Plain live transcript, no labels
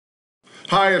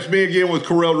Hi, it's me again with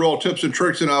Corel Draw Tips and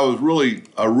Tricks, and I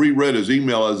reread his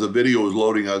email as the video was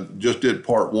loading. I just did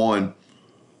part one,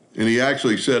 and he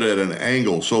actually said at an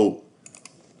angle. So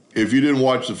if you didn't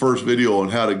watch the first video on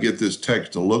how to get this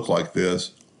text to look like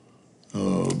this,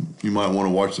 you might want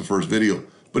to watch the first video.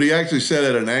 But he actually said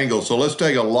at an angle. So let's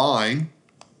take a line,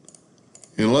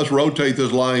 and let's rotate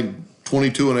this line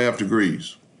 22.5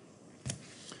 degrees.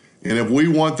 And if we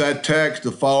want that text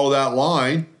to follow that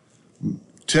line,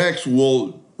 text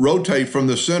will rotate from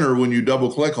the center when you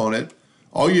double click on it.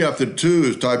 All you have to do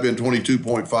is type in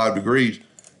 22.5 degrees,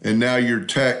 and now your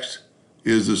text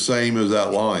is the same as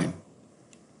that line.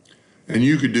 And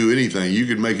you could do anything. You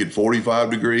could make it 45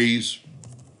 degrees,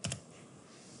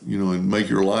 and make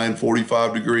your line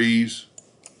 45 degrees.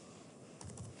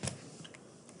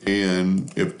 And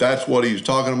if that's what he's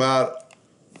talking about,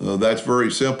 that's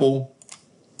very simple.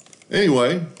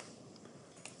 Anyway,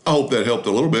 I hope that helped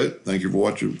a little bit. Thank you for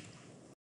watching.